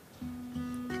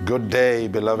Good day,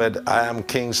 beloved. I am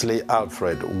Kingsley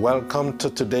Alfred. Welcome to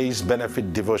today's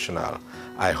Benefit Devotional.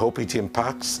 I hope it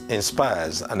impacts,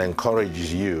 inspires, and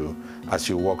encourages you as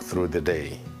you walk through the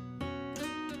day.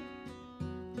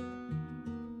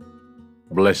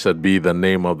 Blessed be the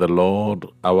name of the Lord,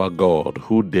 our God,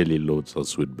 who daily loads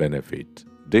us with benefit.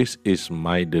 This is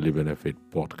my Daily Benefit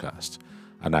podcast,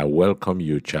 and I welcome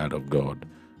you, child of God,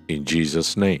 in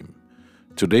Jesus' name.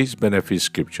 Today's benefit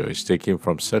scripture is taken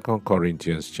from 2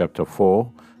 Corinthians chapter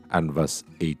 4 and verse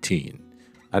 18.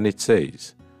 And it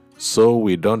says, "So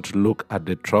we don't look at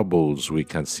the troubles we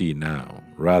can see now.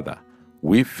 Rather,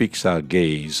 we fix our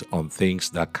gaze on things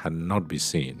that cannot be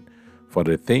seen. For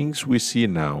the things we see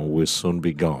now will soon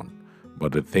be gone,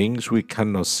 but the things we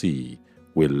cannot see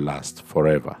will last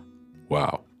forever."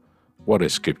 Wow, what a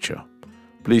scripture.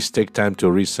 Please take time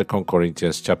to read 2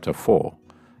 Corinthians chapter 4.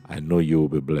 I know you will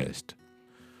be blessed.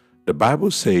 The Bible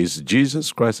says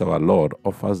Jesus Christ our Lord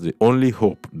offers the only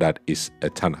hope that is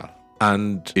eternal,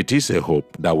 and it is a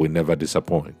hope that will never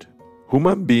disappoint.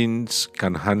 Human beings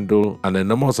can handle an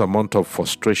enormous amount of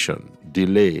frustration,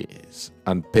 delays,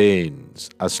 and pains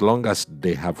as long as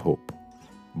they have hope.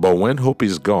 But when hope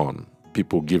is gone,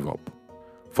 people give up.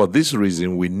 For this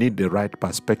reason, we need the right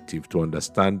perspective to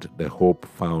understand the hope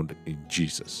found in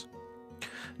Jesus.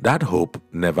 That hope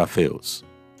never fails.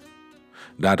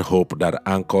 That hope that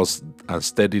anchors and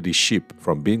steadies the ship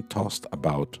from being tossed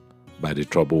about by the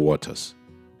troubled waters.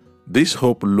 This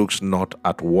hope looks not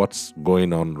at what's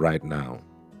going on right now.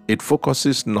 It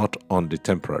focuses not on the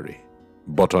temporary,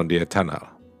 but on the eternal.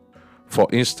 For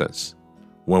instance,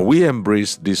 when we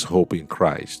embrace this hope in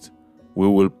Christ, we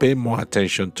will pay more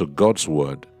attention to God's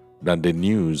word than the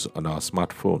news on our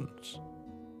smartphones.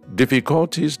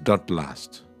 Difficulties don't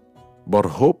last, but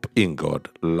hope in God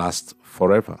lasts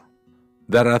forever.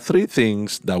 There are three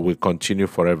things that will continue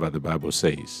forever, the Bible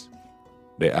says.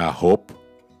 They are hope,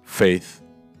 faith,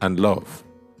 and love.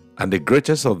 And the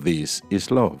greatest of these is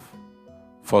love.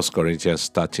 1 Corinthians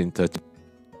 13:13.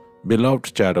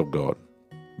 Beloved child of God,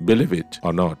 believe it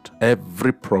or not,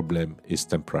 every problem is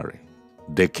temporary.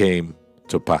 They came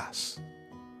to pass.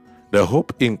 The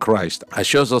hope in Christ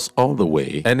assures us all the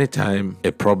way, anytime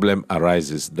a problem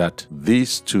arises, that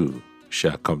these too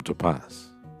shall come to pass.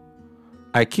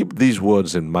 I keep these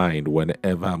words in mind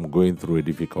whenever I'm going through a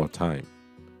difficult time.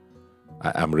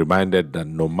 I am reminded that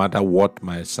no matter what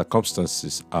my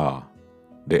circumstances are,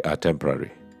 they are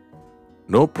temporary.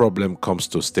 No problem comes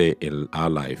to stay in our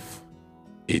life.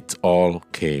 It all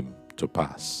came to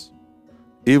pass.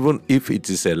 Even if it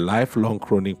is a lifelong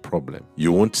chronic problem,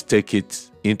 you won't take it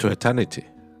into eternity,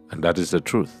 and that is the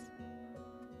truth.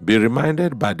 Be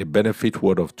reminded by the benefit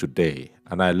word of today,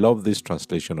 and I love this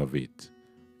translation of it.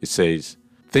 It says,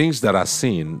 "Things that are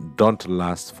seen don't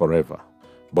last forever,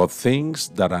 but things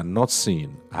that are not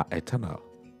seen are eternal."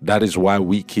 That is why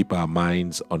we keep our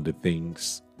minds on the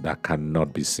things that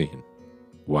cannot be seen.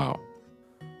 Wow.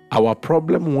 Our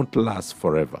problem won't last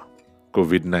forever.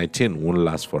 COVID-19 won't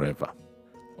last forever.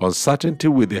 Uncertainty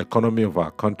with the economy of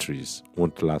our countries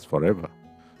won't last forever.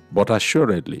 But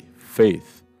assuredly,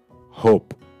 faith,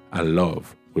 hope, and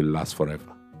love will last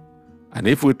forever. And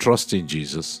if we trust in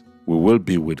Jesus, we will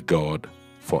be with God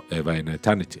forever in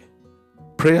eternity.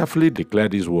 Prayerfully declare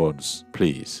these words,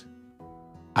 please.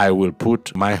 I will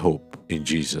put my hope in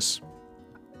Jesus.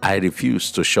 I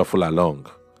refuse to shuffle along,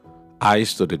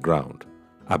 eyes to the ground,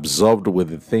 absorbed with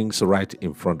the things right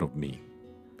in front of me.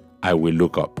 I will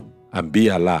look up and be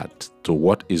alert to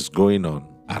what is going on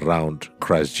around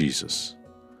Christ Jesus.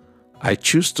 I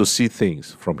choose to see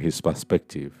things from his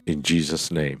perspective in Jesus'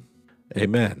 name.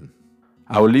 Amen.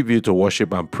 I will leave you to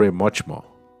worship and pray much more,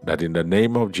 that in the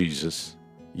name of Jesus,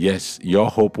 yes, your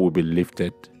hope will be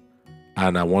lifted.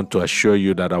 And I want to assure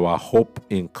you that our hope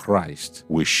in Christ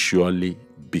will surely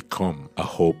become a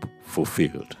hope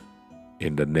fulfilled.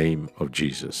 In the name of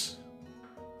Jesus.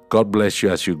 God bless you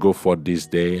as you go forth this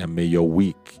day, and may your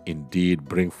week indeed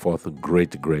bring forth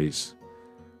great grace.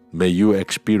 May you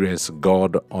experience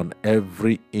God on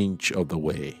every inch of the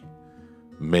way.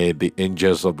 May the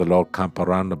angels of the Lord camp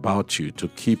around about you to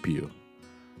keep you.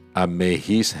 And may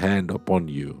his hand upon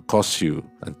you cause you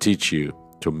and teach you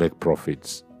to make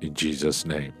profits in Jesus'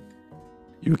 name.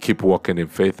 You keep walking in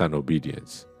faith and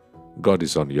obedience. God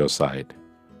is on your side.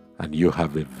 And you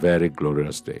have a very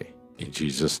glorious day. In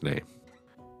Jesus' name.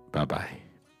 Bye-bye.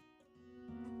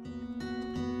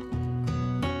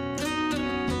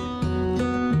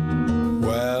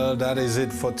 Well, that is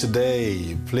it for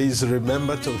today. Please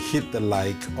remember to hit the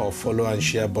like or follow and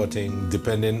share button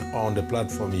depending on the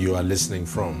platform you are listening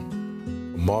from.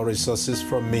 For more resources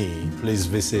from me, please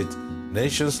visit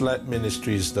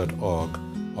nationslightministries.org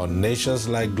on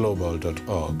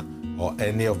nationsLikeGlobal.org or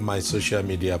any of my social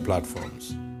media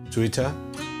platforms. Twitter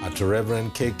at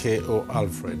Reverend KKO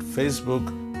Alfred, Facebook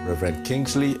Reverend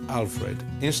Kingsley Alfred,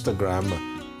 Instagram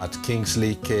at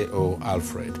Kingsley KO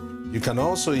Alfred. You can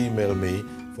also email me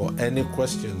for any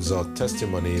questions or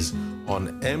testimonies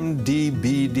on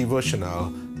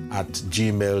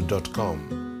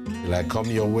mdbdevotional@gmail.com. Will I come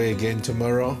your way again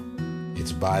tomorrow?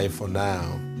 It's bye for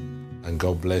now, and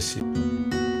God bless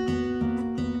you.